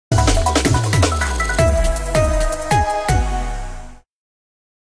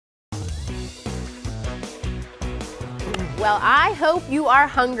Well, I hope you are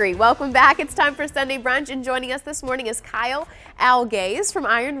hungry. Welcome back. It's time for Sunday Brunch, and joining us this morning is Kyle Algaze from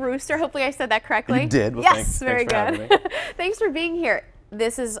Rooster. Hopefully I said that correctly. You did. Well, yes, very thanks good. Thanks for being here.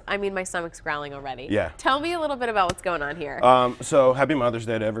 This is, I mean, my stomach's growling already. Yeah. Tell me a little bit about what's going on here. So happy Mother's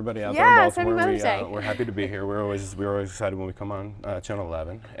Day to everybody out there in Baltimore. Happy Mother's Day. We're happy to be here. We're always excited when we come on Channel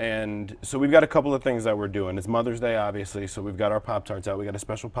 11. And so we've got a couple of things that we're doing. It's Mother's Day, obviously, so we've got our Pop-Tarts out. We got a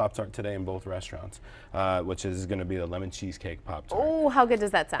special Pop-Tart today in both restaurants, which is going to be the lemon cheesecake Pop-Tart. Oh, how good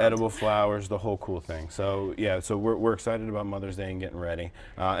does that sound? Edible flowers, the whole cool thing. So yeah, so we're excited about Mother's Day and getting ready.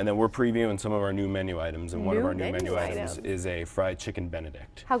 And then we're previewing some of our new menu items. And one of our new menu items is a fried chicken benedict.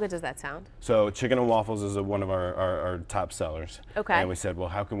 How good does that sound? So chicken and waffles is one of our top sellers. Okay. And we said, well,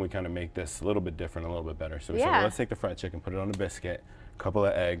 how can we kind of make this a little bit different, a little bit better? So we said, well, let's take the fried chicken, put it on a biscuit, a couple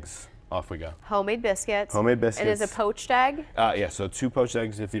of eggs, off we go. Homemade biscuits. Homemade biscuits. And is it poached egg? Yeah, so 2 poached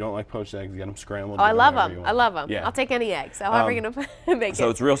eggs. If you don't like poached eggs, get them scrambled. Oh, I love them. I love them. Yeah. I'll take any eggs. However you're going to make it. So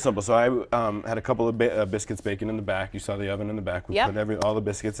it's real simple. So I had a couple of biscuits baking in the back. You saw the oven in the back. We put all the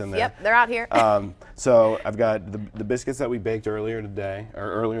biscuits in there. Yep, they're out here. So I've got the biscuits that we baked earlier today,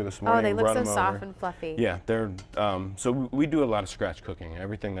 or earlier this morning. Oh, they look so soft and fluffy. Yeah, they're, so we do a lot of scratch cooking.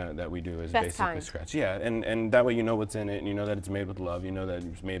 Everything that we do is basically scratch. Yeah, and that way you know what's in it, and you know that it's made with love, you know that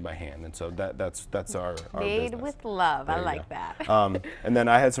it's made by hand, and so that's our made business. with love. I like that. And then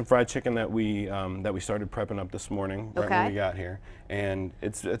I had some fried chicken that we started prepping up this morning right when we got here, and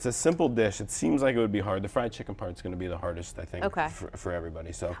it's a simple dish. It seems like it would be hard. The fried chicken part's going to be the hardest, I think, for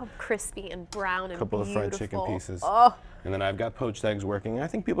everybody. So how crispy and brown and couple of fried chicken pieces. Oh. And then I've got poached eggs working. I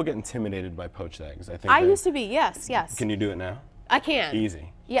think people get intimidated by poached eggs. I used to be. Yes. Can you do it now? I can.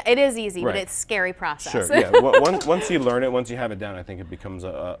 Easy. Yeah, it is easy, but it's a scary process. Sure, yeah. Once you learn it, once you have it down, I think it becomes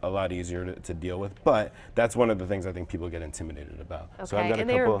a lot easier to deal with. But that's one of the things I think people get intimidated about. Okay, so I've got and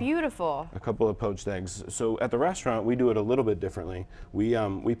they're beautiful. A couple of poached eggs. So at the restaurant, we do it a little bit differently. We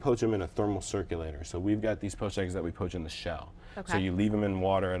poach them in a thermal circulator. So we've got these poached eggs that we poach in the shell. Okay. So you leave them in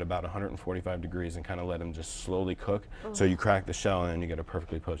water at about 145 degrees and kind of let them just slowly cook. So you crack the shell and then you get a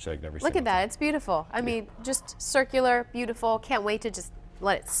perfectly poached egg every single time. Look at that, it's beautiful. I mean, just circular, beautiful. Can't wait to just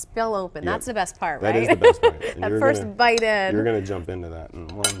let it spill open. That's the best part, right? That is the best part. That first bite in. You're gonna jump into that in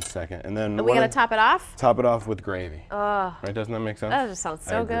 1 second, and then we gotta top it off. Top it off with gravy. Oh, right? Doesn't that make sense? That just sounds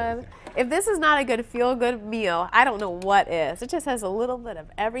so good. If this is not a good feel-good meal, I don't know what is. It just has a little bit of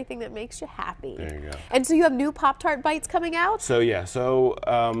everything that makes you happy. There you go. And so you have new Pop-Tart bites coming out? So yeah,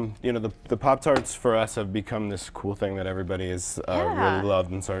 you know, the Pop-Tarts for us have become this cool thing that everybody has really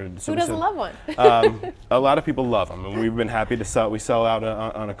loved and started. So who doesn't love one? A lot of people love them, and we've been happy to sell. We sell out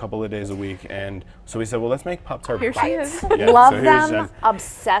on a couple of days a week, and so we said, well, let's make Pop-Tart bites. Here she is. Yeah, love them,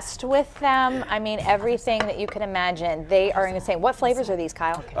 obsessed with them. I mean, everything that you can imagine. They are insane. What flavors are these,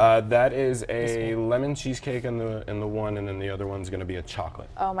 Kyle? That is a lemon cheesecake in the one, and then the other one's going to be a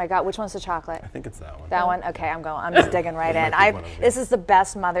chocolate. Oh my God, which one's the chocolate? I think it's that one. That one? Okay, I'm just digging right in. This is the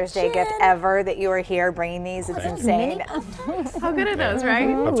best Mother's Day gift ever that you are here bringing these. It's insane. How good are those,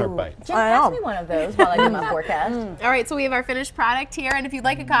 right? Pop-Tart bites. Jen, pass me one of those while I do my forecast. All right, so we have our finished product here, and if you'd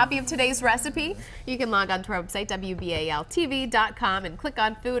like a copy of today's recipe, you can log on to our website, WBAL-TV.com, and click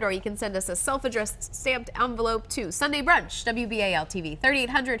on food, or you can send us a self-addressed stamped envelope to Sunday Brunch, WBAL-TV,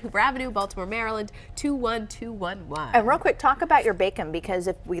 3800 Hooper Avenue, Baltimore, Maryland, 21211. And real quick, talk about your bacon, because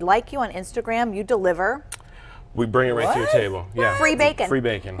if we like you on Instagram, you deliver. We bring it right to your table. Yeah. Free bacon. Free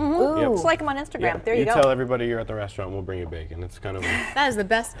bacon. Just like them on Instagram. There you go. You tell everybody you're at the restaurant, we'll bring you bacon. It's kind of that is the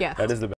best gift. That is the best.